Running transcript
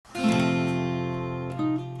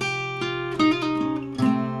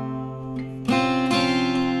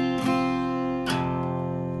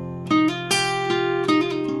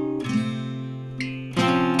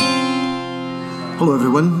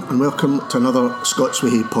everyone, and welcome to another Scots Way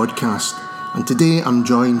podcast. And today I'm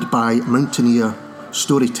joined by mountaineer,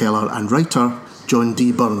 storyteller and writer John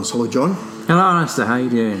D. Burns. Hello, John. Hello, Alistair. How are you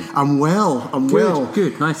doing? I'm well.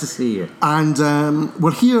 Good. Nice to see you. And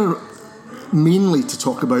we're here mainly to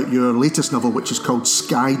talk about your latest novel, which is called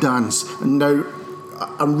Skydance. And now,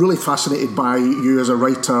 I'm really fascinated by you as a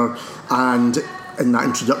writer and in that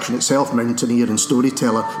introduction itself, mountaineer and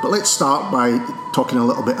storyteller. But let's start by talking a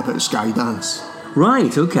little bit about Skydance.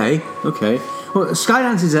 Right, okay. Well,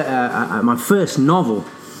 Skydance is my first novel,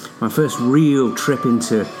 my first real trip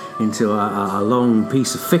into a long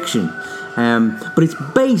piece of fiction. But it's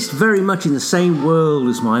based very much in the same world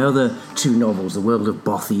as my other two novels, the world of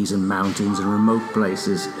bothies and mountains and remote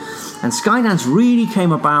places. And Skydance really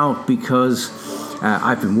came about because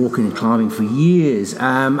I've been walking and climbing for years,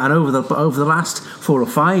 and over the last 4 or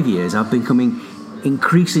 5 years, I've been becoming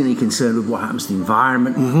increasingly concerned with what happens to the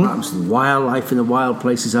environment, what happens to the wildlife in the wild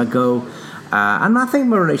places I go, and I think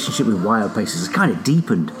my relationship with wild places has kind of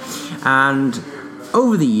deepened. And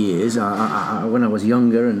over the years, when I was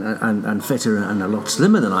younger and fitter and a lot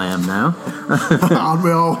slimmer than I am now.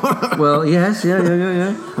 Well, yes,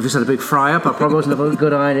 yeah. I've just had a big fry up. I probably wasn't a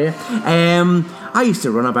good idea. I used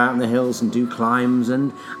to run about in the hills and do climbs,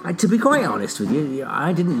 and to be quite honest with you,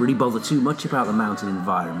 I didn't really bother too much about the mountain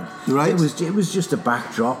environment. Right. It was just a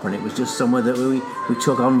backdrop, and it was just somewhere that we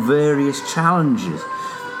took on various challenges.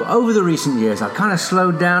 But over the recent years, I've kind of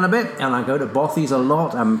slowed down a bit, and I go to bothies a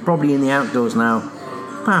lot. I'm probably in the outdoors now,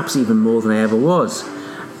 perhaps even more than I ever was.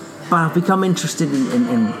 But I've become interested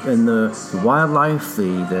in the wildlife,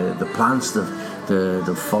 the plants,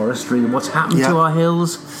 the forestry, what's happened to our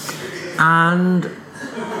hills. And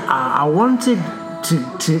I wanted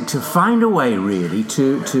to find a way, really,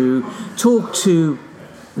 to talk to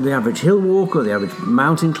the average hill walker, the average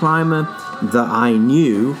mountain climber that I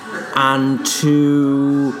knew, and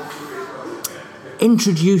to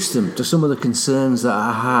introduce them to some of the concerns that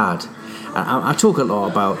I had. I talk a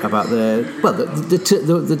lot about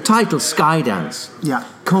the title Skydance. Yeah.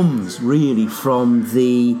 Comes really from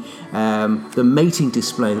the mating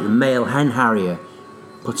display that the male hen harrier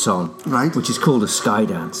puts on, right, which is called a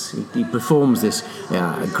Skydance. He performs this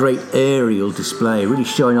great aerial display, really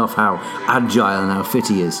showing off how agile and how fit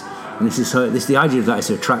he is. And this is the idea of that is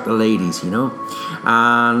to attract the ladies, you know.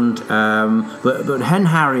 And but hen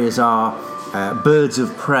harriers are birds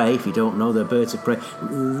of prey. If you don't know, they're birds of prey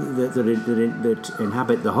that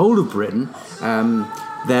inhabit the whole of Britain.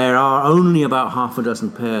 There are only about half a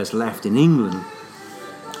dozen pairs left in England.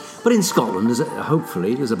 But in Scotland, there's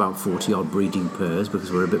about 40-odd breeding pairs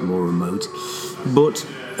because we're a bit more remote. But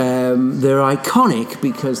they're iconic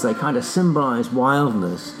because they kind of symbolise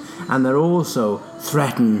wildness, and they're also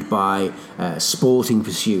threatened by sporting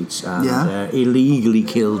pursuits and illegally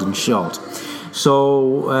killed and shot.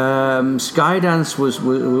 So Skydance was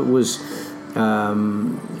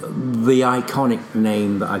the iconic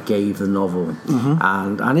name that I gave the novel,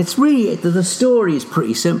 and it's really the story is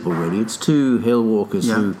pretty simple. Really, it's two hill walkers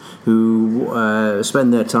who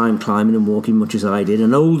spend their time climbing and walking, much as I did.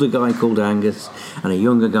 An older guy called Angus and a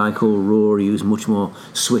younger guy called Rory, who's much more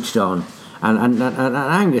switched on. And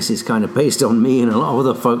Angus is kind of based on me and a lot of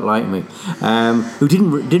other folk like me, who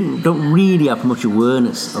don't really have much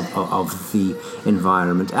awareness of the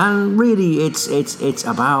environment. And really, it's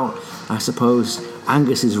about, I suppose,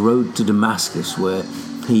 Angus's road to Damascus, where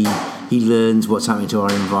he learns what's happening to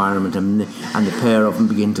our environment, and the pair of them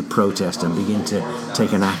begin to protest and begin to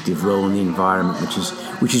take an active role in the environment,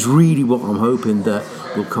 which is really what I'm hoping that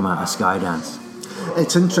will come out of Skydance.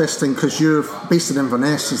 It's interesting because you're based in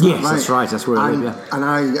Inverness, is that right? Yes, that's right. That's where I live, yeah. And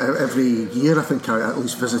I, every year, I think I at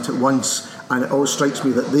least visit it once, and it always strikes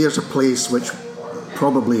me that there's a place which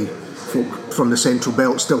probably folk from the Central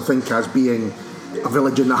Belt still think as being a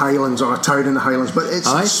village in the Highlands or a town in the Highlands, but it's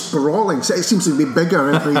sprawling. It seems to be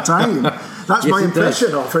bigger every time. That's my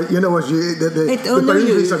impression of it. You know, as the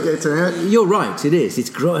boundaries are getting it. You're right. It is. It's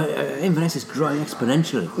Inverness is growing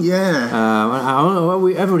exponentially. Yeah. I don't know.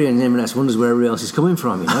 Everybody in Inverness wonders where everybody else is coming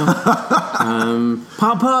from. You know.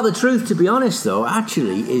 Part of the truth, to be honest, though,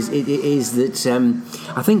 actually, is that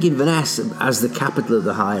I think Inverness, as the capital of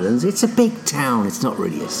the Highlands, it's a big town. It's not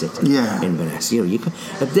really a city. Yeah. Inverness. You know,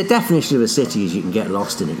 the definition of a city is you can get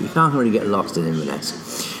lost in it. You can't really get lost in Inverness,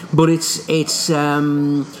 but it's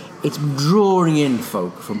drawing in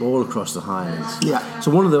folk from all across the Highlands. Yeah.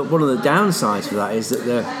 So one of the downsides for that is that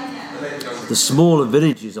the smaller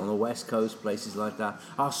villages on the west coast, places like that,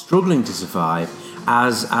 are struggling to survive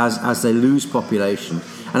as they lose population,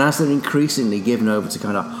 and as they're increasingly given over to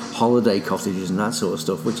kind of holiday cottages and that sort of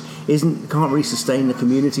stuff, which can't really sustain the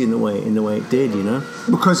community in the way it did, you know.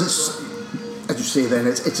 Because as you say, then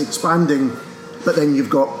it's expanding, but then you've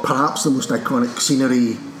got perhaps the most iconic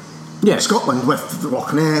scenery in Scotland with the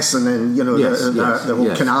Loch Ness, and then the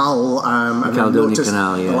whole canal. The Caledonian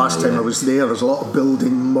Canal. The last time I was there's a lot of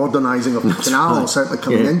building, modernising of the canal, certainly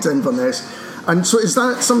coming into Inverness. And so, is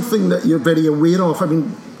that something that you're very aware of? I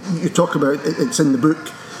mean, you talk about it's in the book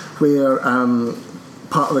where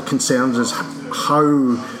part of the concerns is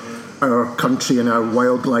how our country and our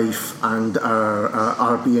wildlife and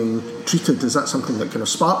are being treated. Is that something that kind of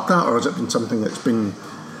sparked that, or has it been something that's been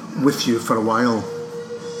with you for a while?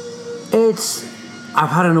 I've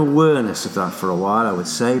had an awareness of that for a while, I would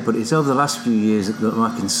say, but it's over the last few years that my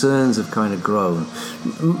concerns have kind of grown.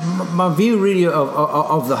 My view really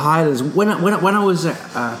of the Highlands, when I was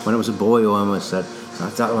a boy, or I almost said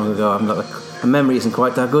that long ago, my memory isn't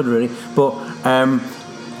quite that good really, but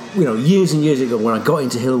years and years ago, when I got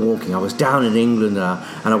into hill walking, I was down in England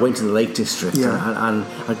and I went to the Lake District, and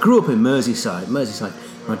I grew up in Merseyside.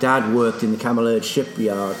 My dad worked in the Camberlard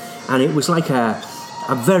shipyard, and it was like a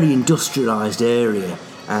very industrialised area.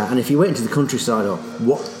 And if you went into the countryside, or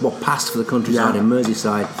what passed for the countryside in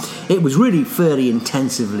Merseyside, it was really fairly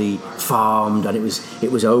intensively farmed, and it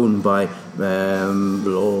was owned by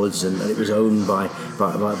lords, and it was owned by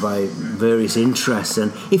various interests.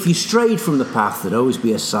 And if you strayed from the path, there'd always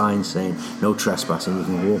be a sign saying no trespassing, you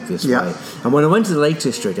can walk this way. And when I went to the Lake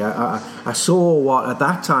District, I saw what at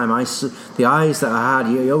that time the eyes that I had.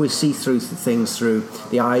 You always see through things through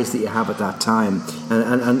the eyes that you have at that time,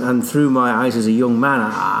 and through my eyes as a young man,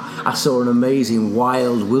 I saw an amazing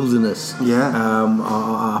wild wilderness,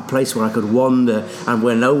 a place where I could wander, and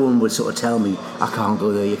where no one would sort of tell me, I can't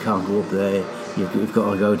go there, you can't go up there, you've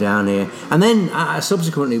got to go down here. And then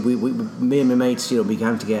subsequently, me and my mates,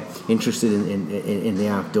 began to get interested in the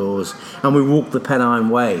outdoors, and we walked the Pennine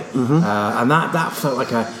Way, and that felt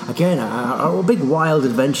like a big wild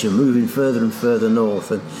adventure, moving further and further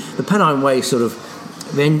north. And the Pennine Way sort of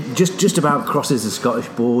then just about crosses the Scottish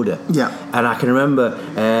border. And I can remember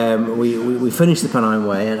we finished the Pennine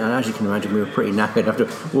Way, and as you can imagine, we were pretty knackered after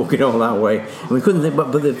walking all that way, and we couldn't think.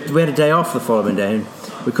 But we had a day off the following day, and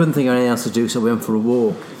we couldn't think of anything else to do, so we went for a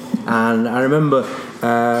walk. And I remember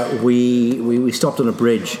we stopped on a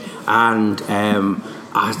bridge, and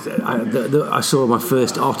I saw my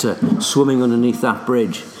first otter swimming underneath that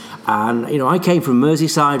bridge. And I came from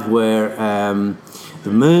Merseyside, where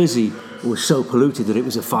the Mersey was so polluted that it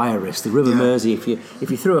was a fire risk. The River Mersey, if you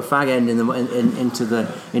threw a fag end into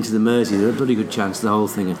the Mersey, there's a bloody good chance the whole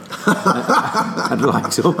thing had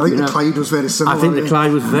light up. I think the Clyde was very similar. I think the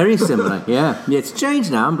Clyde was very similar. Yeah, it's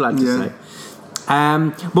changed now, I'm glad to say.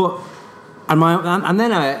 And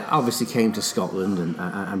then I obviously came to Scotland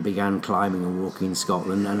and began climbing and walking in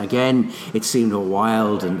Scotland. And again, it seemed a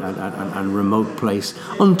wild and remote place,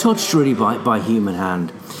 untouched really by human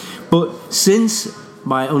hand. But since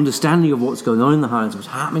my understanding of what's going on in the Highlands, what's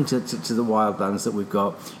happening to the wildlands that we've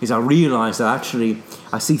got, is I realise that actually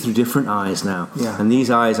I see through different eyes now. And these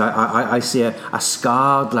eyes, I see a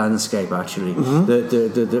scarred landscape, actually,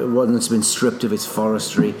 the one that's been stripped of its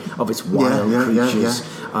forestry, of its wild creatures.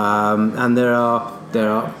 And there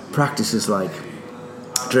are practices like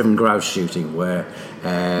driven grouse shooting, where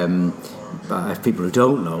if people who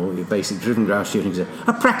don't know, basically driven grouse shooting is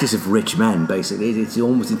a practice of rich men, basically. It's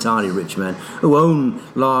almost entirely rich men who own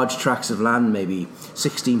large tracts of land, maybe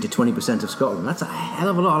 16 to 20% of Scotland. That's a hell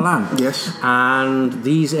of a lot of land. Yes. And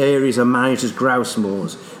these areas are managed as grouse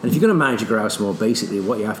moors. And if you're going to manage a grouse moor, basically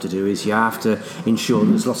what you have to do is you have to ensure that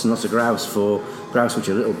there's lots and lots of grouse, which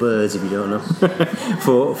are little birds, if you don't know,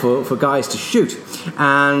 for guys to shoot.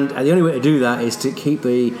 And the only way to do that is to keep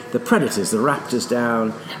the predators, the raptors,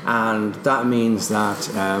 down. And that means that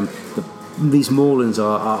these moorlands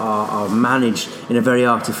are managed in a very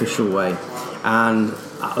artificial way, and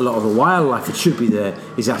a lot of the wildlife that should be there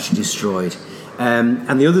is actually destroyed.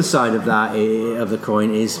 And the other side of that, of the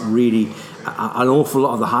coin, is really an awful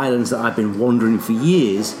lot of the Highlands that I've been wandering for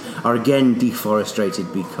years are again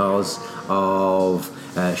deforested because of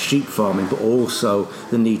sheep farming, but also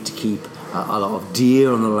the need to keep a lot of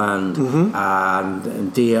deer on the land,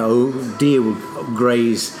 and deer will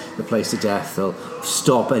graze the place to death. They'll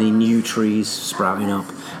stop any new trees sprouting up,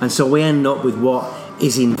 and so we end up with what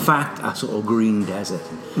is in fact a sort of green desert.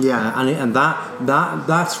 And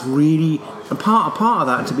that's really, and part of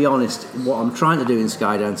that, to be honest, what I'm trying to do in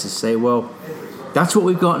Skydance is say, well, that's what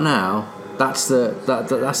we've got now. That's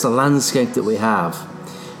the landscape that we have.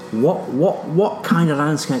 What kind of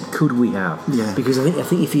landscape could we have? Because I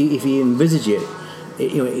think if you envisage it,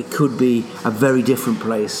 it could be a very different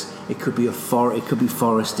place. It could be it could be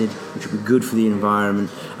forested, which would be good for the environment,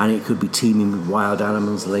 and it could be teeming with wild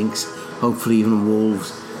animals, lynx, hopefully even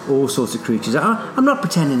wolves. all sorts of creatures. I'm not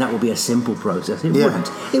pretending that will be a simple process. It wouldn't.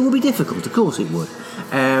 It will be difficult, of course it would.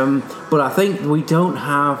 But I think we don't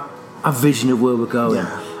have a vision of where we're going.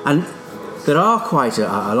 Yeah. And there are quite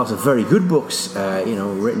a lot of very good books,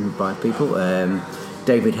 written by people.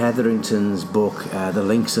 David Hetherington's book, The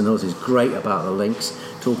Lynx and Us, is great about the lynx.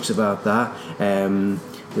 Talks about that.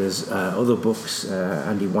 There's other books,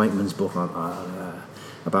 Andy Whiteman's book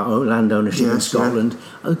about land ownership in Scotland.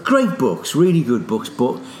 Great books, really good books.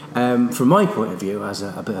 But from my point of view, as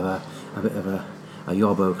a bit of a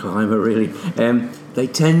yobbo climber, really, they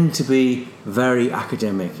tend to be very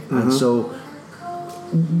academic, and so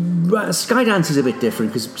Skydance is a bit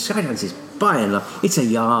different, because Skydance is, by and large, it's a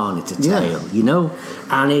yarn, it's a tale,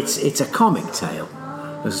 and it's a comic tale.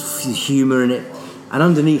 There's humour in it, and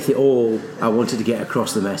underneath it all, I wanted to get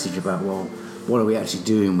across the message about, well, what are we actually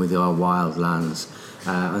doing with our wild lands?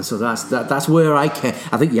 And so that's where I came.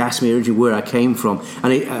 I think you asked me originally where I came from,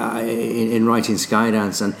 and in writing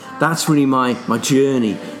Skydance, and that's really my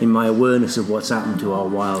journey in my awareness of what's happened to our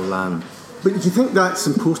wild land. But do you think that's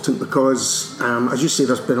important because, as you say,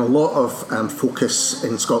 there's been a lot of focus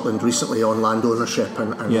in Scotland recently on land ownership,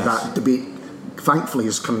 and that debate, thankfully,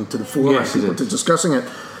 is coming to the fore. Yes, people to discussing it.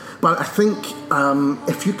 But I think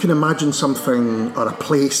if you can imagine something or a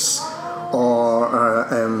place, or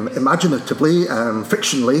imaginatively,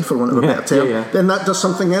 fictionally, for want of a better term, then that does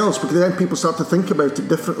something else, because then people start to think about it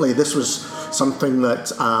differently. This was something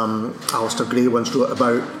that Alistair Gray once wrote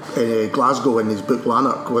about Glasgow in his book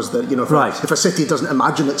Lanark, was that if a city doesn't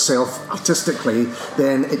imagine itself artistically,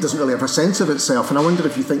 then it doesn't really have a sense of itself. And I wonder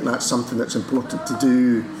if you think that's something that's important to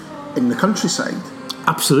do in the countryside.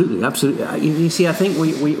 Absolutely. You see, I think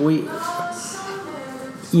we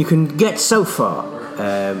you can get so far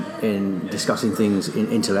in discussing things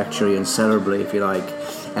intellectually and cerebrally, if you like.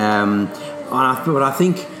 But I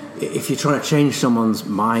think if you're trying to change someone's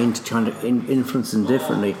mind, trying to influence them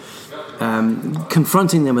differently,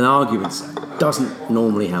 confronting them with arguments doesn't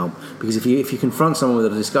normally help. Because if you confront someone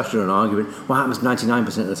with a discussion or an argument, what happens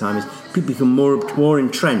 99% of the time is people become more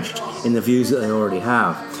entrenched in the views that they already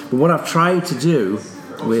have. But what I've tried to do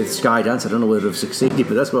with Skydance, I don't know whether I've succeeded,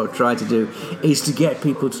 but that's what I've tried to do, is to get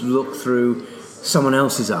people to look through someone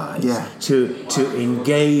else's eyes, to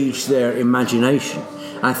engage their imagination.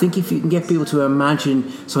 And I think if you can get people to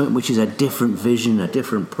imagine something which is a different vision, a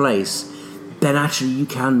different place, then actually you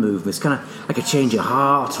can move. It's kind of like a change of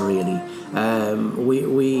heart, really. I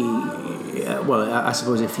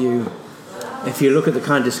suppose if you look at the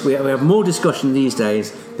kind of we have more discussion these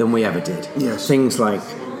days than we ever did. Yes. Things like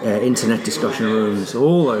internet discussion rooms,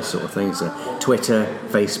 all those sort of things, Twitter,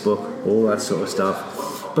 Facebook, all that sort of stuff.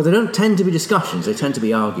 But they don't tend to be discussions, they tend to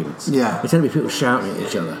be arguments. Yeah. They tend to be people shouting at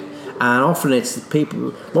each other. And often it's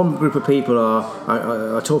people, one group of people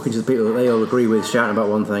are talking to the people that they all agree with, shouting about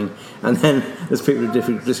one thing, and then there's people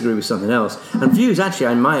who disagree with something else. And views actually,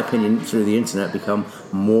 in my opinion, through the internet become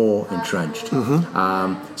more entrenched.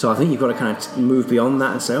 Mm-hmm. So I think you've got to kind of move beyond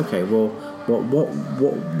that and say, okay, well,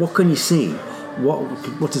 what can you see?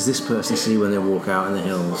 What does this person see when they walk out in the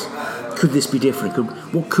hills? Could this be different?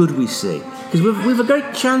 What could we see? Because we've a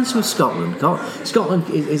great chance with Scotland. Scotland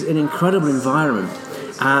is an incredible environment,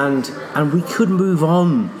 and we could move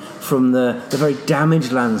on from the very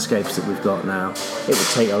damaged landscapes that we've got now. It would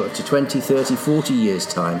take up to 20, 30, 40 years'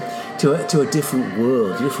 time to a different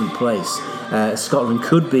world, a different place. Scotland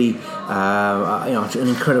could be an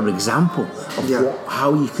incredible example of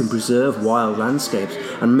how you can preserve wild landscapes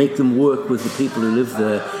and make them work with the people who live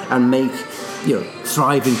there, and make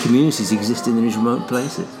thriving communities exist in these remote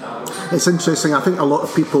places. It's interesting. I think a lot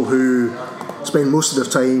of people who spend most of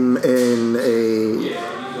their time in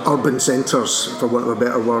urban centres, for want of a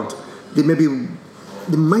better word, they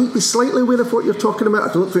might be slightly aware of what you're talking about.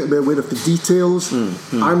 I don't think they're aware of the details.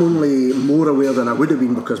 I'm only more aware than I would have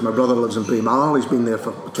been because my brother lives in Braemar. He's been there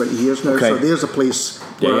for 20 years now. Okay. So there's a place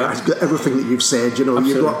where it's got everything that you've said. You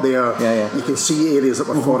go up there, you can see areas that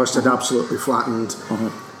were forested, absolutely flattened.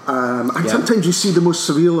 And sometimes you see the most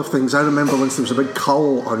surreal of things. I remember once there was a big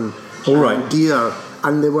cull on deer,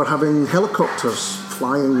 and they were having helicopters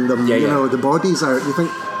flying them, the bodies out. You think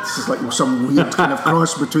this is like some weird kind of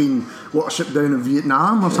cross between Watership Down in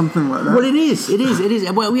Vietnam or something like that. Well, it is.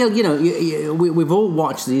 Well, we've all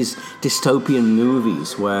watched these dystopian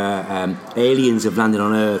movies where aliens have landed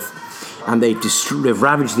on Earth, and they've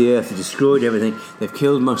ravaged the Earth, they've destroyed everything, they've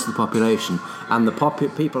killed most of the population, and the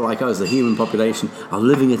people like us, the human population, are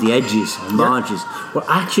living at the edges and margins. Well,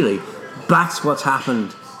 actually, that's what's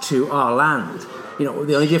happened to our land. The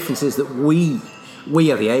only difference is that we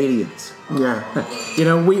are the aliens. Yeah.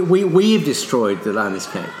 We've destroyed the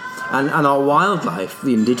landscape. And our wildlife,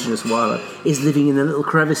 the indigenous wildlife, is living in the little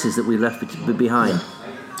crevices that we left behind.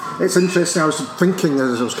 Yeah. It's interesting. I was thinking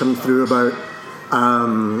as I was coming through about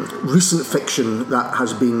recent fiction that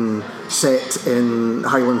has been set in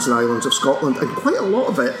Highlands and Islands of Scotland, and quite a lot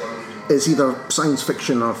of it is either science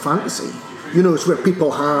fiction or fantasy. You know, it's where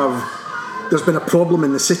people have... There's been a problem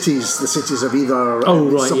in the cities. The cities have either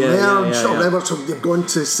submerged or whatever, so they've gone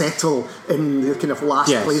to settle in the kind of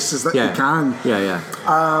last places that they can.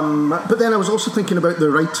 But then I was also thinking about the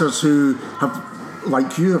writers who have,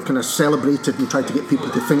 like you, have kind of celebrated and tried to get people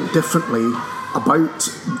to think differently about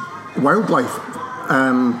wildlife.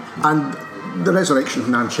 And the resurrection of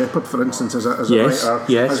Nan Shepherd, for instance, as a writer,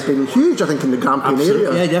 has been huge, I think, in the Grampian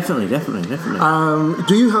area. Yeah, definitely.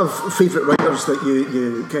 Do you have favourite writers that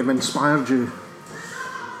you kind of inspired you?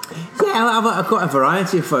 Yeah, I've got a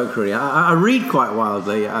variety of folk, really. I read quite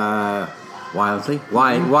widely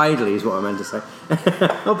is what I meant to say.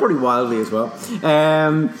 Oh, probably wildly as well.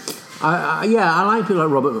 I like people like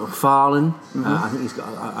Robert Macfarlane. I think he's got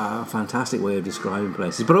a fantastic way of describing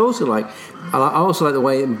places. But I also like the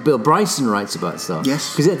way Bill Bryson writes about stuff.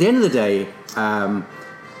 Yes. Because at the end of the day,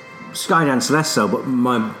 Skydance less so, but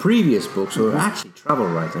my previous books were actually travel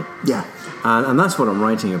writing. Yeah. And that's what I'm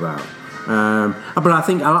writing about. But I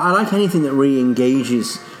think I like anything that really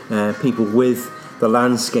engages people with the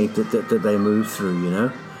landscape that they move through, you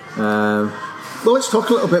know. Well, let's talk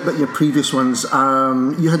a little bit about your previous ones.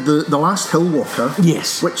 You had the Last Hill Walker,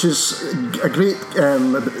 yes, which is a great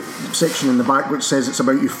section in the back which says it's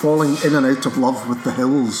about you falling in and out of love with the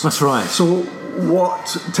hills. That's right. So,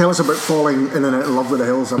 tell us about falling in and out of love with the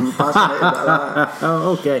hills. I'm fascinated by that.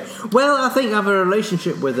 Oh, okay. Well, I think I have a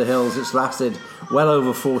relationship with the hills that's lasted well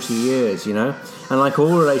over 40 years, you know, and like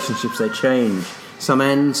all relationships, they change. Some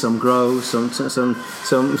end, some grow, some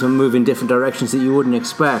move in different directions that you wouldn't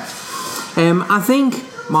expect. I think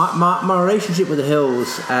my relationship with the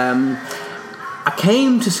hills, I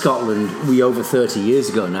came to Scotland over 30 years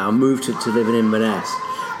ago now, moved to live in Inverness,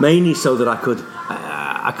 mainly so that I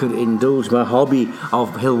could indulge my hobby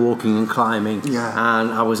of hill walking and climbing. Yeah.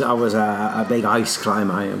 And I was a big ice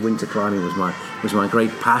climber. Winter climbing was my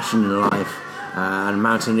great passion in life, and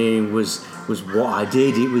mountaineering was what I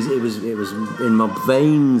did. It was in my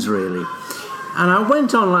veins, really. And I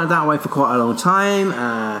went on like that way for quite a long time,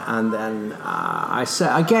 and then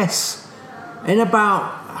I guess in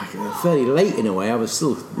about fairly late in a way, I was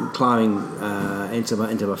still climbing into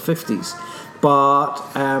my 50s, but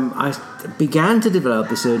I began to develop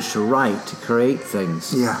this urge to write, to create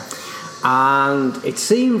things. Yeah. And it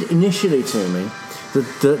seemed initially to me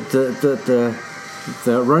that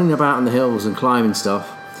the running about in the hills and climbing stuff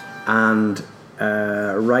and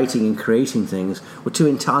writing and creating things were two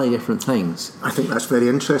entirely different things. I think that's very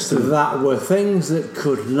interesting. That were things that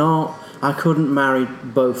I couldn't marry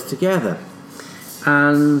both together.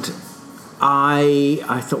 And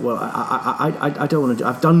I thought, well, I don't want to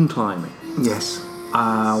I've done climbing. Yes.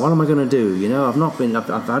 What am I going to do? You know,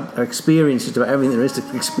 I've had experience just about everything there is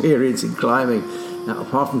to experience in climbing,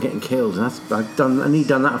 apart from getting killed. And I've done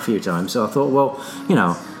that a few times. So I thought, well, you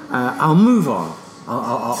know, I'll move on.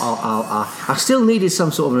 I still needed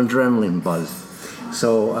some sort of an adrenaline buzz,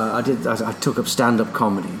 so I took up stand-up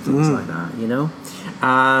comedy and things like that, you know.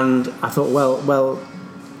 And I thought, well,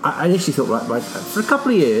 I initially thought, right, for a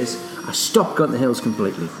couple of years, I stopped going to the hills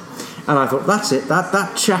completely, and I thought, that's it.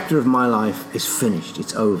 That chapter of my life is finished.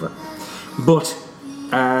 It's over. But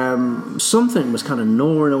something was kind of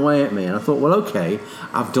gnawing away at me, and I thought, well, okay,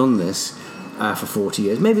 I've done this for 40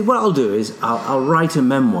 years. Maybe what I'll do is I'll write a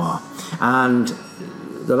memoir. And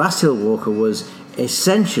The Last Hill Walker was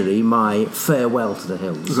essentially my farewell to the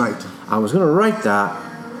hills. Right. I was going to write that,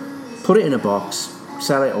 put it in a box,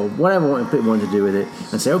 sell it, or whatever people wanted to do with it,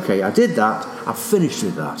 and say, okay, I did that, I've finished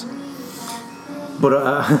with that. But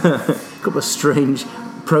a couple of strange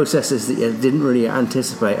processes that you didn't really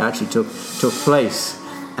anticipate actually took place.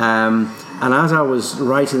 And as I was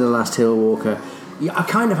writing The Last Hill Walker, I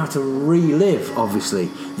kind of had to relive,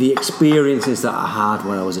 obviously, the experiences that I had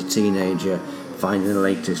when I was a teenager, finding the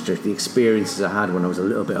Lake District, the experiences I had when I was a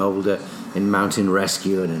little bit older in mountain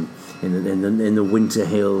rescue and in the winter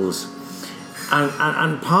hills.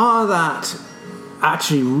 And part of that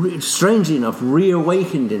actually, strangely enough,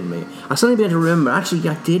 reawakened in me. I suddenly began to remember, actually,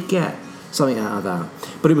 I did get something out of that.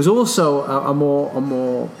 But it was also a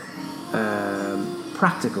more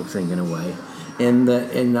practical thing in a way. In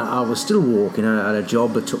that I was still walking. I had a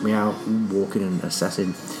job that took me out walking and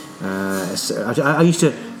assessing. I used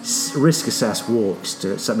to risk assess walks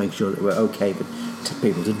to make sure that they were okay for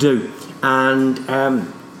people to do. And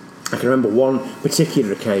I can remember one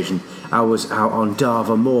particular occasion. I was out on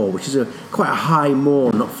Darver Moor, which is quite a high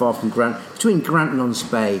moor, not far from between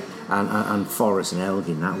Granton-on-Spey and Forres and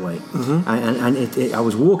Elgin that way. Mm-hmm. And I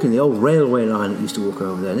was walking the old railway line that used to walk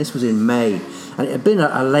over there, and this was in May, and it had been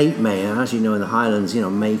a late May, and as you know in the Highlands,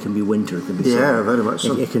 May can be winter, it can be summer. Very much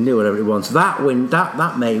so. It can do whatever it wants. That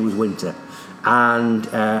May was winter. And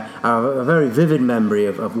I have a very vivid memory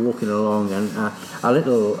of walking along, and a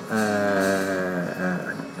little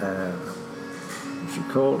what's it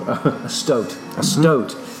called? A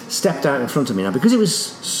stoat stepped out in front of me. Now because it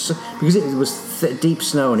was deep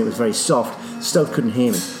snow and it was very soft, Stoat couldn't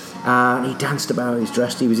hear me. And he danced about.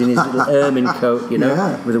 He was in his little ermine coat,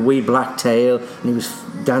 with a wee black tail, and he was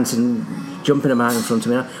dancing, jumping about in front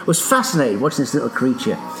of me. I was fascinated watching this little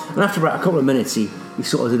creature. And after about a couple of minutes, he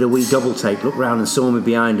sort of did a wee double take, looked round and saw me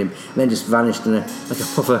behind him, and then just vanished in like a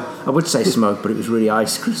puff of, I would say smoke, but it was really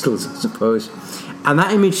ice crystals, I suppose. And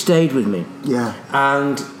that image stayed with me. Yeah.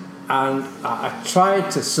 And I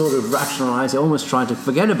tried to sort of rationalise it, almost tried to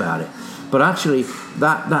forget about it. But actually,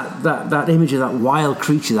 that image of that wild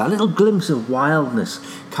creature, that little glimpse of wildness,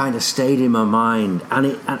 kind of stayed in my mind,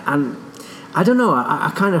 and I don't know.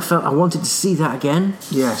 I kind of felt I wanted to see that again.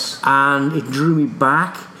 Yes. And it drew me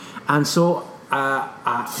back, and so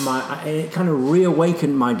it kind of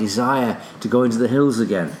reawakened my desire to go into the hills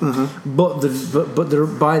again. Mm-hmm. But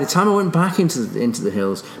by the time I went back into the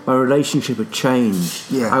hills, my relationship had changed.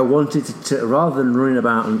 Yeah. I wanted to rather than running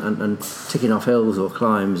about and ticking off hills or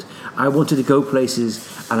climbs, I wanted to go places,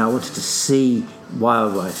 and I wanted to see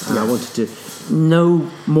wildlife, and I wanted to know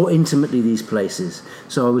more intimately these places.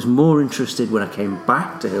 So I was more interested when I came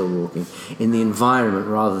back to hill walking in the environment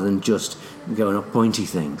rather than just going up pointy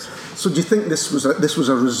things. So do you think this was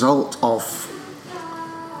a result of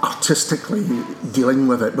artistically dealing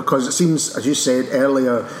with it? Because it seems, as you said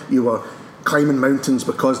earlier, you were climbing mountains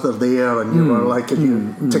because they're there, and you were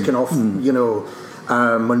ticking off,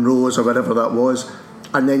 Monroe's or whatever that was,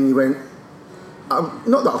 and then you went,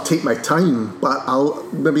 not that I'll take my time, but I'll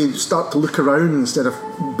maybe start to look around instead of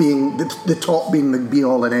being the top being the be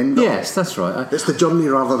all and end all. Yes, that's right. It's the journey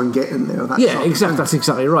rather than getting there. Exactly. That's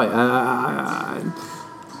exactly right.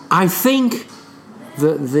 I think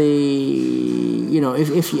that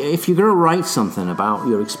if you're going to write something about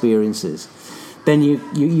your experiences, then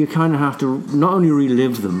you kind of have to not only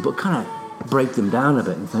relive them, but kind of break them down a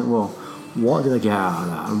bit and think, well, what did I get out of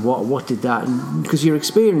that, and what did that? Because your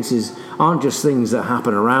experiences aren't just things that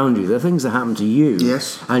happen around you; they're things that happen to you.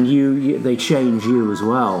 Yes, and they change you as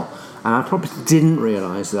well. And I probably didn't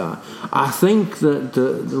realise that. I think that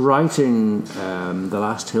the writing The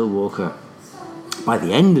Last Hill Walker, by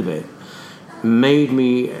the end of it, made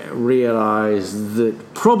me realise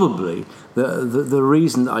that probably the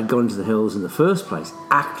reason that I'd gone to the hills in the first place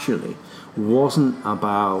actually wasn't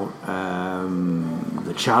about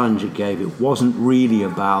the challenge it gave. It wasn't really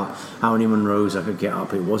about how many Monroes I could get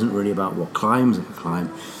up. It wasn't really about what climbs I could climb.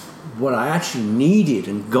 What I actually needed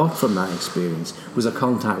and got from that experience was a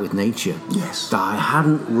contact with nature. Yes. That I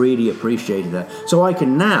hadn't really appreciated that. So I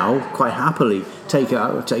can now quite happily take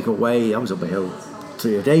away. I was up a hill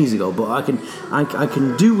 3 days ago, but I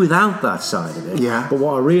can do without that side of it. Yeah. But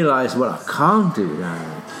what I realised, what I can't do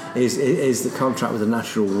without is the contact with the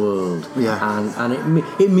natural world. Yeah. And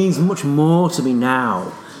it means much more to me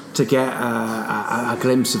now to get a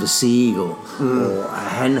glimpse of a seagull or a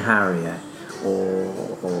hen harrier or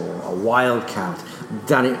a wildcat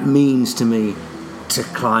than it means to me to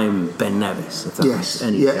climb Ben Nevis. If that makes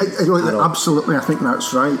any sense. Absolutely. I think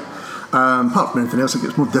that's right. Apart from anything else, it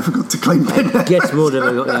gets more difficult to climb Ben Nevis. It gets more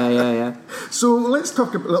difficult. Yeah. So let's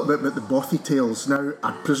talk a little bit about the bothy tales. Now,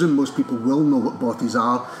 I presume most people will know what bothies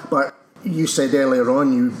are, but you said earlier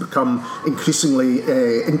on you become increasingly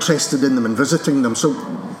interested in them and visiting them. So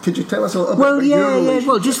could you tell us a little bit about your relationship?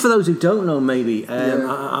 Well, just for those who don't know, maybe,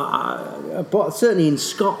 certainly in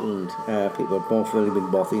Scotland, people are more familiar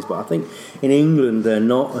with bothies, but I think in England they're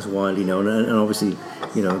not as widely known, and obviously,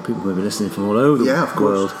 people may be listening from all over the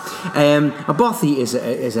world. A bothy is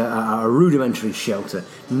a rudimentary shelter,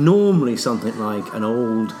 normally something like an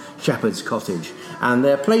old shepherd's cottage, and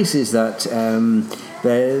they're places that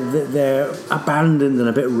they're abandoned and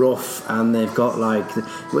a bit rough, and they've got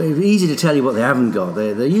it's easy to tell you what they haven't got.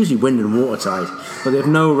 They're usually wind and watertight, but they've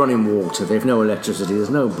no running water, they've no electricity, there's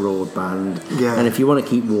no broadband, and if you want to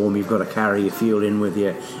keep warm, you've got to carry your fuel in with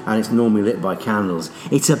you, and it's normally lit by candles.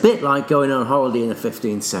 It's a bit like going on holiday in the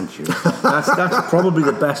 15th century. That's probably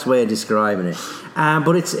the best way of describing it.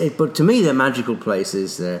 But to me, they're magical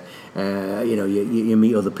places. You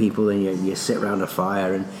meet other people and you sit around a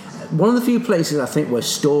fire, and one of the few places I think where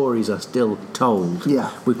stories are still told. Yeah.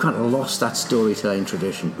 We've kind of lost that storytelling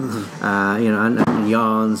tradition, and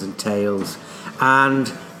yarns and tales,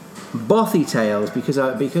 and bothy tales because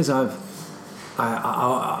I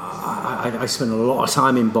spend a lot of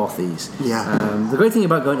time in bothies. Yeah. The great thing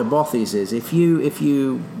about going to bothies is if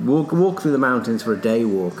you walk through the mountains for a day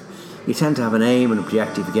walk, you tend to have an aim and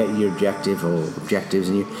objective. You get your objective or objectives,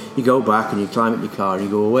 and you go back and you climb in your car and you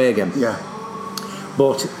go away again. Yeah.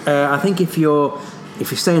 But I think if you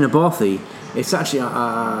stay in a bothy, it's actually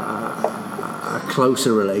a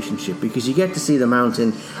closer relationship because you get to see the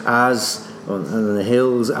mountain and the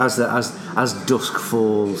hills as dusk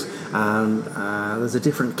falls, and there's a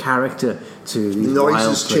different character to these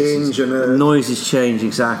noises change and noises change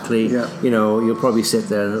exactly. Yeah. You'll probably sit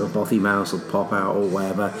there and a bothy mouse will pop out or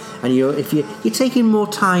whatever, and you're taking more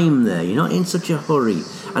time there. You're not in such a hurry,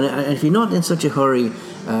 and if you're not in such a hurry,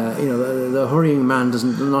 the hurrying man does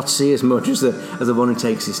not see as much as the one who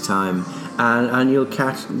takes his time, and you'll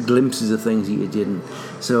catch glimpses of things that you didn't.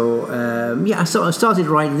 So I started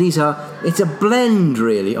writing. It's a blend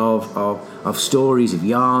really of stories, of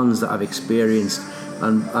yarns that I've experienced,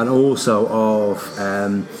 and also of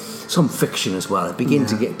some fiction as well. It began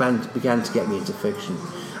to get me into fiction,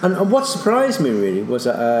 and what surprised me really was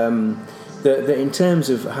that in terms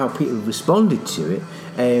of how people responded to it.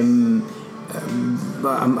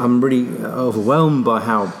 I'm really overwhelmed by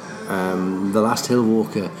how The Last Hill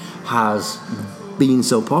Walker has been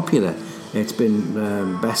so popular. It's been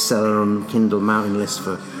bestseller on Kindle Mountain List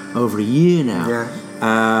for over a year now. Yeah.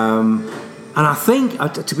 And I think,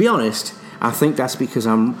 to be honest, I think that's because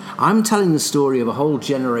I'm telling the story of a whole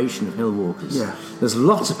generation of hill walkers. Yeah. There's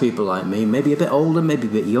lots of people like me, maybe a bit older, maybe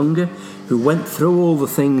a bit younger, who went through all the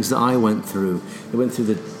things that I went through. They went through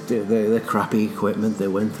the crappy equipment. They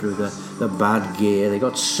went through the bad gear. They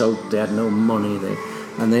got soaked. They had no money. They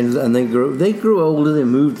grew older. They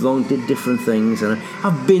moved along, did different things, and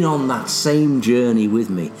I've been on that same journey with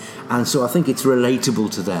me, and so I think it's relatable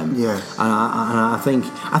to them. Yeah. And I think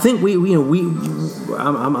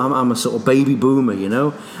I'm a sort of baby boomer,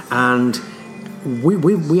 and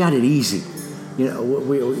we had it easy.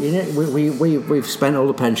 We've spent all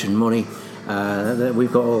the pension money.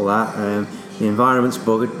 We've got all that. The environment's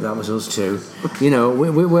buggered. That was us too.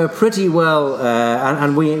 We're pretty well,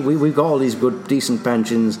 and we've got all these good, decent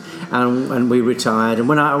pensions, and we retired. And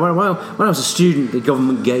when I was a student, the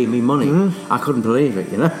government gave me money. Mm-hmm. I couldn't believe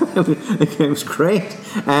it. It was great.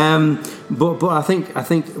 But I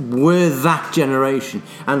think we're that generation,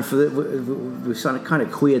 and we've kind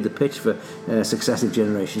of queered the pitch for successive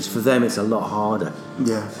generations. For them, it's a lot harder.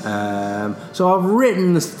 Yeah. So I've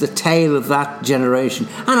written the tale of that generation,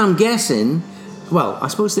 and I'm guessing. Well, I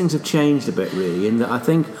suppose things have changed a bit, really, in that I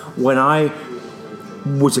think when I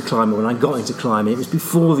was a climber, when I got into climbing, it was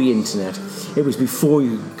before the internet. It was before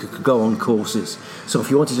you could go on courses. So if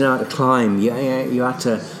you wanted to know how to climb, you had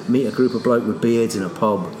to meet a group of blokes with beards in a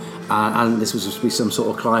pub, and this was supposed to be some sort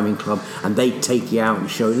of climbing club, and they'd take you out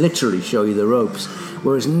and literally show you the ropes.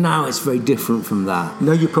 Whereas now it's very different from that.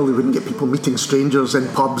 Now you probably wouldn't get people meeting strangers in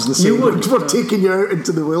pubs and saying we're taking you out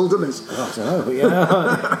into the wilderness. I don't know, but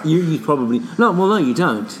yeah, you probably no, you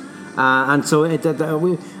don't. And so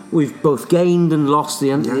we've both gained and lost. The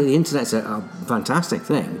internet's a fantastic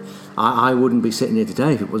thing. I wouldn't be sitting here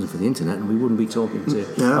today if it wasn't for the internet, and we wouldn't be talking to.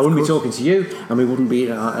 I wouldn't be talking to you, and we wouldn't be.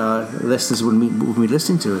 Listeners wouldn't be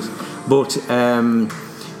listening to us. But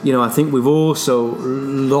I think we've also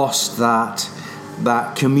lost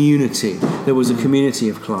that community. There was a community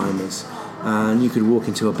of climbers, and you could walk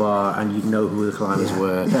into a bar and you'd know who the climbers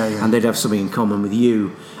were, and they'd have something in common with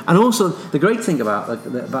you. And also, the great thing about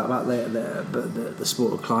the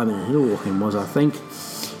sport of climbing and hill walking was, I think,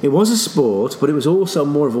 it was a sport, but it was also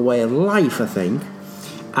more of a way of life, I think.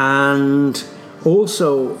 And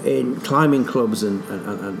also in climbing clubs and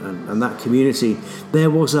that community,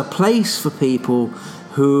 there was a place for people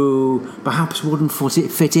who perhaps wouldn't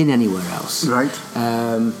fit in anywhere else. Right.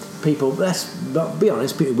 People, let's be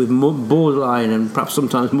honest, people with borderline and perhaps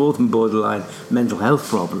sometimes more than borderline mental health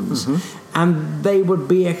problems, and they would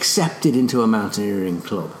be accepted into a mountaineering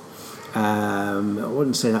club. I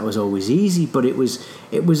wouldn't say that was always easy, but it was.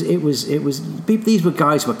 These were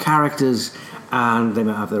guys who were characters, and they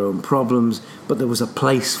might have their own problems, but there was a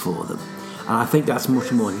place for them. And I think that's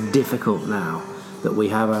much more difficult now that we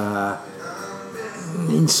have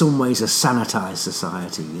in some ways a sanitized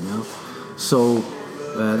society, So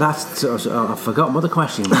that's I've forgotten what the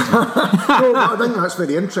question was. Well, I think that's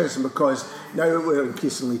very interesting because now we're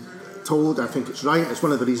increasingly told, I think it's right, it's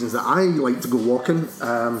one of the reasons that I like to go walking,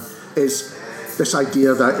 is this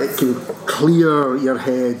idea that it can clear your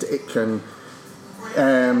head, it can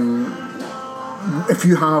if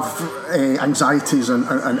you have anxieties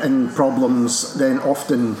and problems, then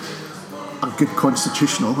often a good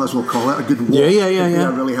constitutional, as we'll call it, a good walk would be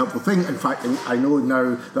a really helpful thing. In fact, I know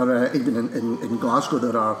now that even in Glasgow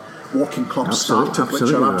there are walking clubs started,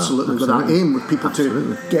 which are absolutely with that aim, with people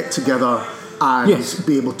to get together and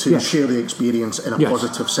be able to share the experience in a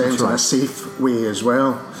positive sense, in a safe way as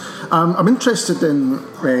well. I'm interested in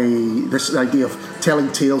this idea of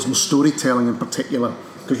telling tales and storytelling in particular,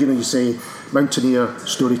 because you say mountaineer,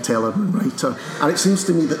 storyteller and writer, and it seems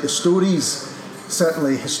to me that the stories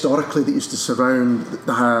certainly historically that used to surround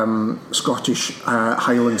the Scottish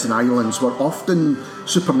Highlands and Islands were often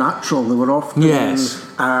supernatural. They were often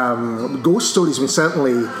ghost stories. I mean,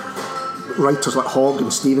 certainly writers like Hogg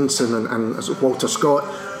and Stevenson and Walter Scott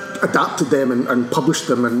adapted them and published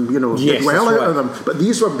them and did well out of them. But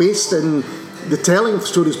these were based in the telling of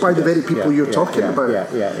stories by the very people you're talking about.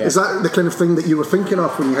 Is that the kind of thing that you were thinking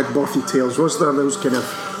of when you had Bothy Tales? Was there those kind of...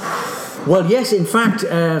 Well, yes. In fact,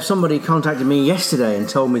 somebody contacted me yesterday and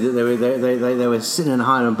told me that they were sitting in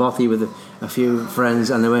Highland Bothy with a few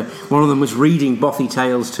friends, and one of them was reading Bothy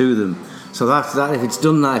Tales to them. So that if it's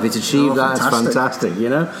done that, if it's achieved that, it's fantastic,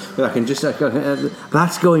 But I can just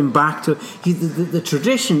that's going back to the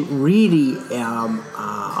tradition really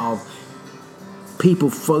of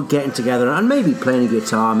people getting together and maybe playing a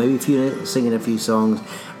guitar, maybe singing a few songs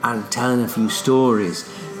and telling a few stories.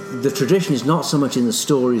 The tradition is not so much in the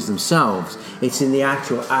stories themselves, it's in the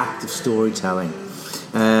actual act of storytelling.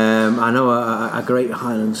 I know a great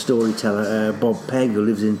Highland storyteller, Bob Pegg, who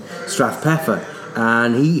lives in Strathpeffer,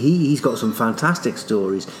 and he's got some fantastic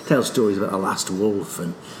stories, tells stories about the last wolf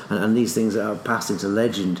and these things that are passed into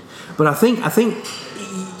legend. But I think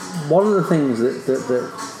one of the things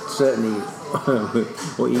that certainly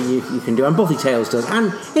what you can do, and Bothy Tales does,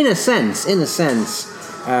 and in a sense,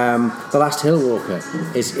 The Last Hill Walker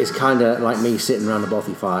is kind of like me sitting around a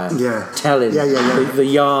Bothy fire, telling the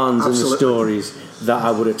yarns and the stories that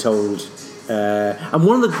I would have told. And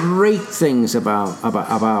one of the great things about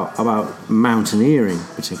mountaineering,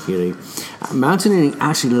 particularly, mountaineering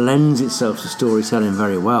actually lends itself to storytelling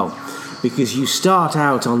very well, because you start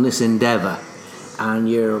out on this endeavour and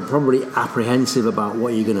you're probably apprehensive about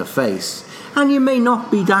what you're going to face, and you may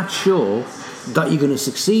not be that sure that you're going to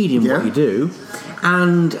succeed in what you do,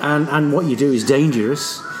 and what you do is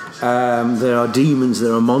dangerous. There are demons,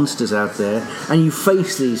 there are monsters out there, and you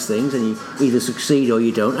face these things and you either succeed or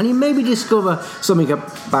you don't, and you maybe discover something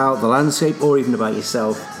about the landscape or even about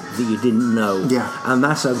yourself that you didn't know. And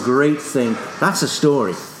that's a great thing. That's a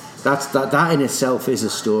story. That in itself is a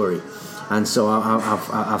story. And so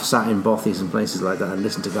I've sat in bothies and places like that and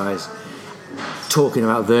listened to guys talking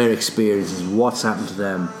about their experiences, what's happened to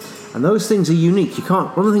them, and those things are unique.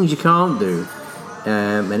 One of the things you can't do,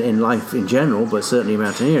 and in life in general, but certainly in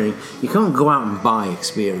mountaineering, you can't go out and buy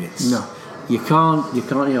experience. No, you can't. You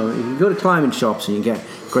can go to climbing shops and you can get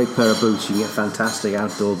a great pair of boots, you can get fantastic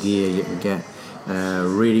outdoor gear, you can get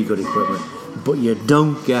really good equipment, but you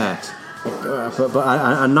don't get. But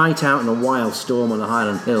a night out in a wild storm on a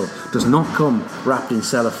Highland hill does not come wrapped in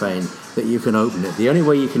cellophane that you can open it. The only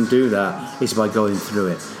way you can do that is by going through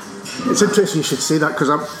it. It's interesting you should say that, because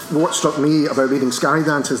what struck me about reading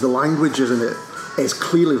Skydance is the language in it is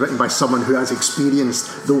clearly written by someone who has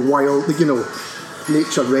experienced the wild,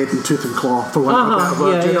 nature red in tooth and claw, for want of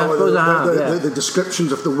a better word. The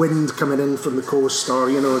descriptions of the wind coming in from the coast, or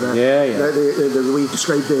the way you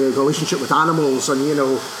describe the relationship with animals, and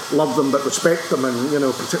love them but respect them,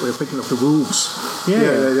 and particularly thinking of the wolves, the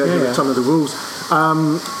return of the wolves.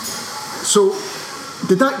 So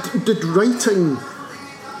did writing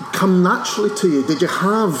come naturally to you? Did you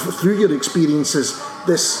have, through your experiences,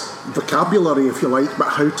 this vocabulary, if you like,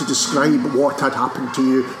 about how to describe what had happened to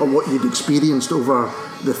you or what you'd experienced over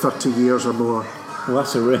the 30 years or more? Well,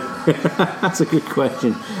 that's a good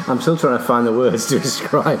question. I'm still trying to find the words to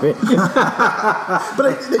describe it. But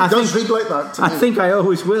it does read like that to me. I think I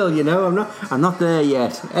always will. I'm not there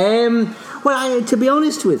yet. To be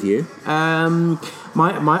honest with you,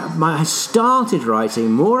 I started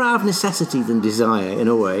writing more out of necessity than desire, in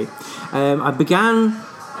a way. I began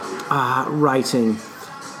writing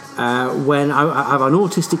when I have an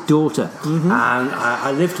autistic daughter, and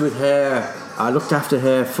I lived with her. I looked after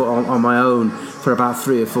her on my own for about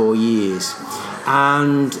 3 or 4 years,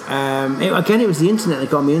 and it was the internet that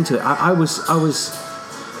got me into it. I was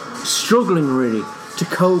struggling really to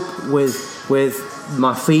cope with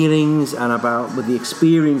my feelings and with the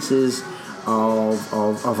experiences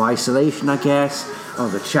of isolation, I guess,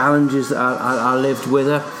 of the challenges that I lived with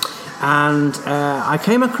her. And I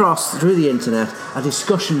came across, through the internet, a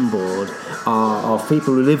discussion board of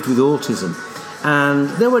people who lived with autism. And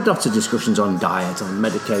there were lots of discussions on diet, on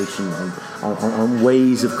medication, on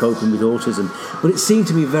ways of coping with autism. But it seemed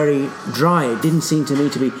to be very dry. It didn't seem to me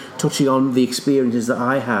to be touching on the experiences that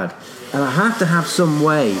I had. And I had to have some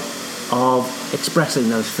way of expressing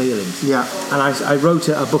those feelings. Yeah. And I wrote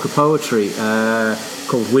a book of poetry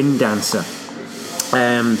called Wind Dancer.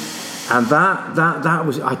 And that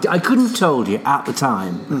was... I couldn't have told you at the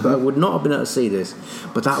time, but I would not have been able to see this,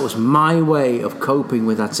 but that was my way of coping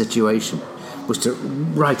with that situation, was to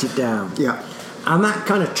write it down. Yeah. And that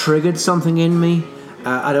kind of triggered something in me.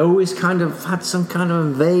 I'd always kind of had some kind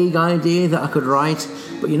of vague idea that I could write,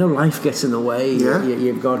 but life gets in the way. Yeah.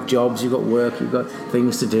 You've got jobs, you've got work, you've got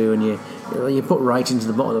things to do, and you put writing to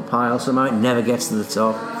the bottom of the pile, somehow it never gets to the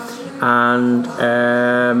top. And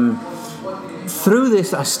through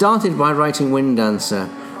this, I started by writing Wind Dancer,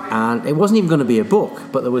 and it wasn't even going to be a book,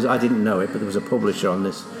 but I didn't know it, but there was a publisher on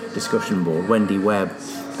this discussion board, Wendy Webb,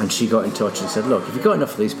 and she got in touch and said, look, if you've got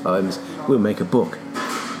enough of these poems, we'll make a book.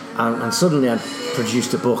 And suddenly I'd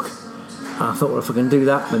produced a book. And I thought, well, if I can do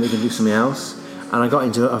that, then we can do something else. And I got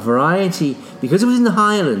into a variety, because it was in the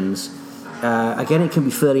Highlands. Again, it can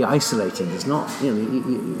be fairly isolating. There's not,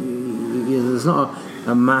 there's not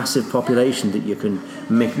a massive population that you can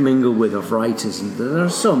mingle with of writers. And there are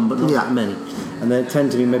some, but not that many. And they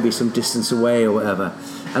tend to be maybe some distance away or whatever.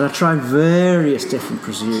 And I tried various different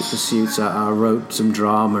pursuits. I wrote some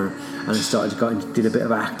drama, and I did a bit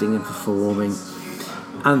of acting and performing.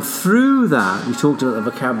 And through that, we talked about the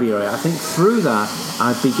vocabulary. I think through that,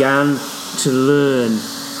 I began to learn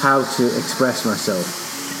how to express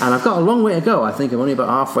myself. And I've got a long way to go. I think I'm only about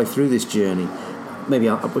halfway through this journey.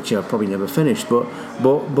 Which I'll probably never finish. But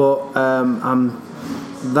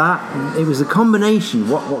that it was a combination.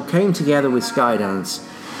 What came together with Skydance.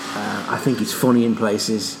 I think it's funny in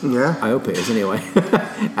places. Yeah. I hope it is anyway.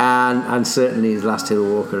 and certainly Last Hill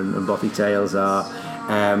Walker and Bothy Tales are.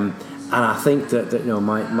 And I think that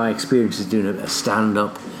my experience of doing a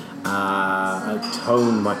stand-up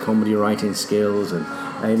honed my comedy writing skills, and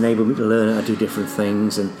enabled me to learn how to do different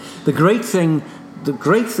things. And the great thing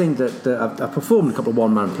that I've performed a couple of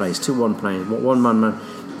one-man plays,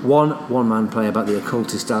 one-man play about the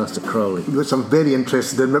occultist Aleister Crowley, which I'm very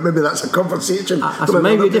interested in. Maybe that's a conversation.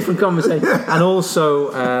 Maybe a different conversation. And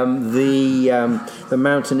also the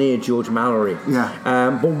mountaineer George Mallory. Yeah.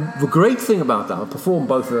 But the great thing about that, I performed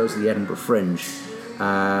both of those at the Edinburgh Fringe,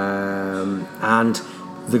 and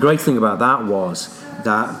the great thing about that was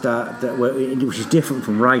that which is different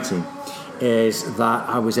from writing, is that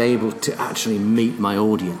I was able to actually meet my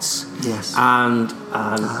audience. Yes. And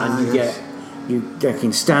you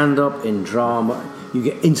can stand up in drama, you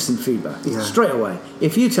get instant feedback straight away.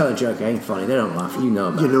 If you tell a joke it ain't funny, they don't laugh, about it. You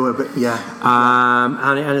know a bit, yeah.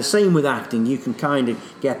 And the same with acting, you can kind of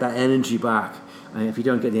get that energy back. And if you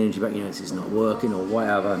don't get the energy back, this is not working or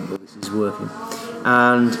whatever, but this is working.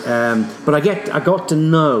 And but I got to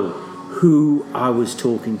know who I was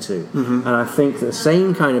talking to. And I think that the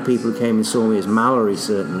same kind of people who came and saw me as Mallory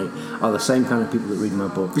certainly are the same kind of people that read my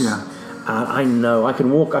books. Yeah. And I know I could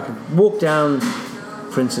walk down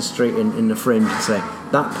Princess Street in the Fringe and say,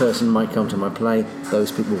 that person might come to my play,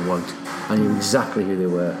 those people won't. I knew exactly who they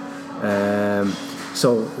were.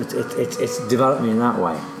 So it's developed me in that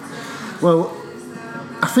way. Well,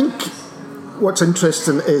 I think what's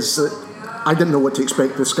interesting is that I didn't know what to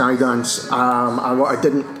expect with Skydance, and what I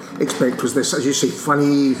didn't expect was this, as you say,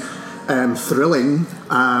 funny, thrilling,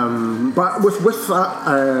 but with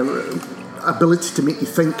that ability to make you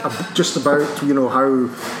think just about how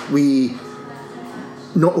we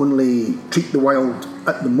not only treat the wild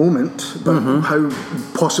at the moment, but how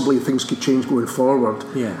possibly things could change going forward.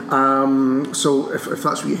 Yeah. So if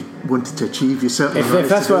that's what you wanted to achieve, you certainly. If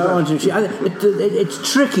that's what I wanted to achieve,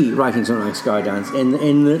 it's tricky writing something like Skydance. In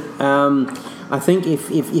that, I think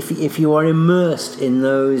if you are immersed in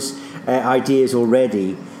those ideas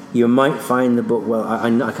already, you might find the book. Well, I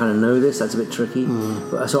kind of know this. That's a bit tricky.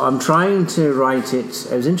 So I'm trying to write it.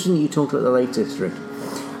 It was interesting that you talked about the Lake District.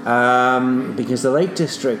 Because the Lake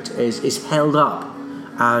District is held up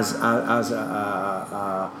as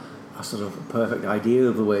a sort of perfect idea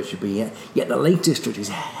of the way it should be. Yet the Lake District is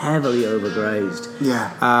heavily overgrazed.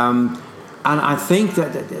 Yeah. And I think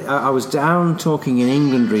that I was down talking in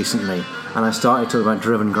England recently, and I started talking about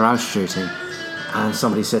driven grouse shooting, and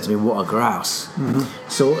somebody said to me, "What a grouse!"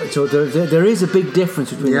 So there is a big difference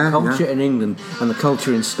between the culture in England and the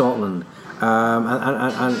culture in Scotland.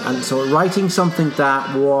 And so writing something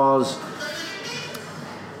that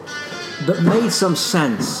made some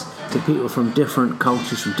sense to people from different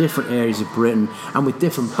cultures, from different areas of Britain, and with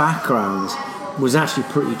different backgrounds, was actually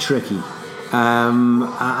pretty tricky.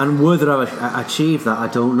 And whether I achieved that, I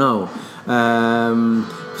don't know.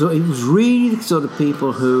 So it was really the sort of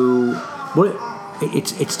people who,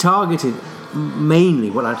 it's targeted mainly.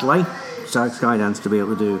 What I'd like Skydance to be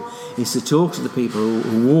able to do is to talk to the people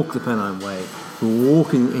who walk the Pennine Way, who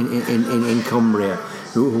walk in Cumbria,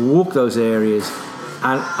 who walk those areas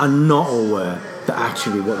and are not aware that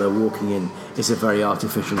actually what they're walking in is a very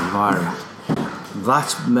artificial environment.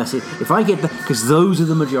 That's the message. If I get that, because those are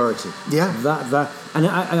the majority. Yeah.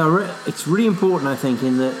 It's really important, I think,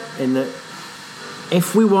 in that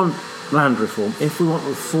if we want land reform, if we want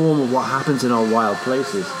reform of what happens in our wild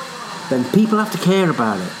places, then people have to care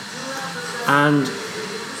about it. And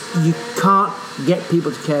you can't get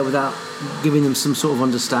people to care without giving them some sort of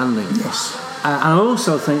understanding. Yes. And I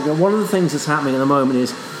also think that one of the things that's happening at the moment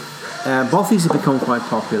is bothies have become quite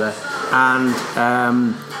popular, and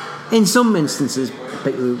in some instances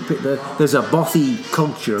there's a bothy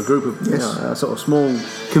culture, a group of a sort of small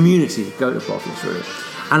community go to bothies really.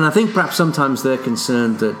 And I think perhaps sometimes they're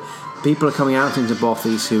concerned that people are coming out into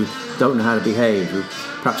bothies who don't know how to behave, who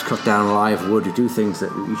perhaps cut down live wood, who do things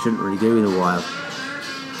that you shouldn't really do in the wild.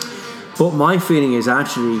 But my feeling is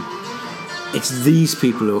actually it's these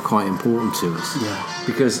people who are quite important to us. Yeah.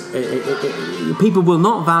 Because people will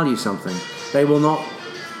not value something. They will not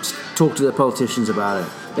talk to their politicians about it.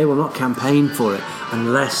 They will not campaign for it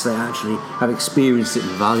unless they actually have experienced it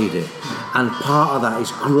and valued it. And part of that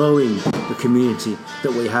is growing the community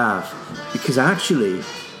that we have. Because actually,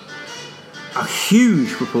 a huge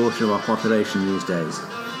proportion of our population these days,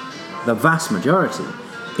 the vast majority,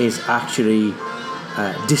 is actually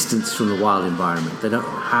distanced from the wild environment. They don't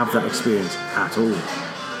have that experience at all.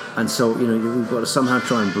 And so, we've got to somehow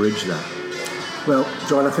try and bridge that. Well,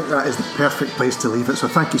 John, I think that is the perfect place to leave it. So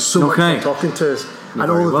thank you so much for talking to us. You're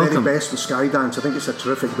and all the welcome. very best with Skydance. I think it's a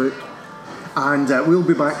terrific book. And we'll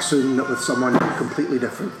be back soon with someone completely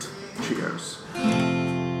different. Cheers.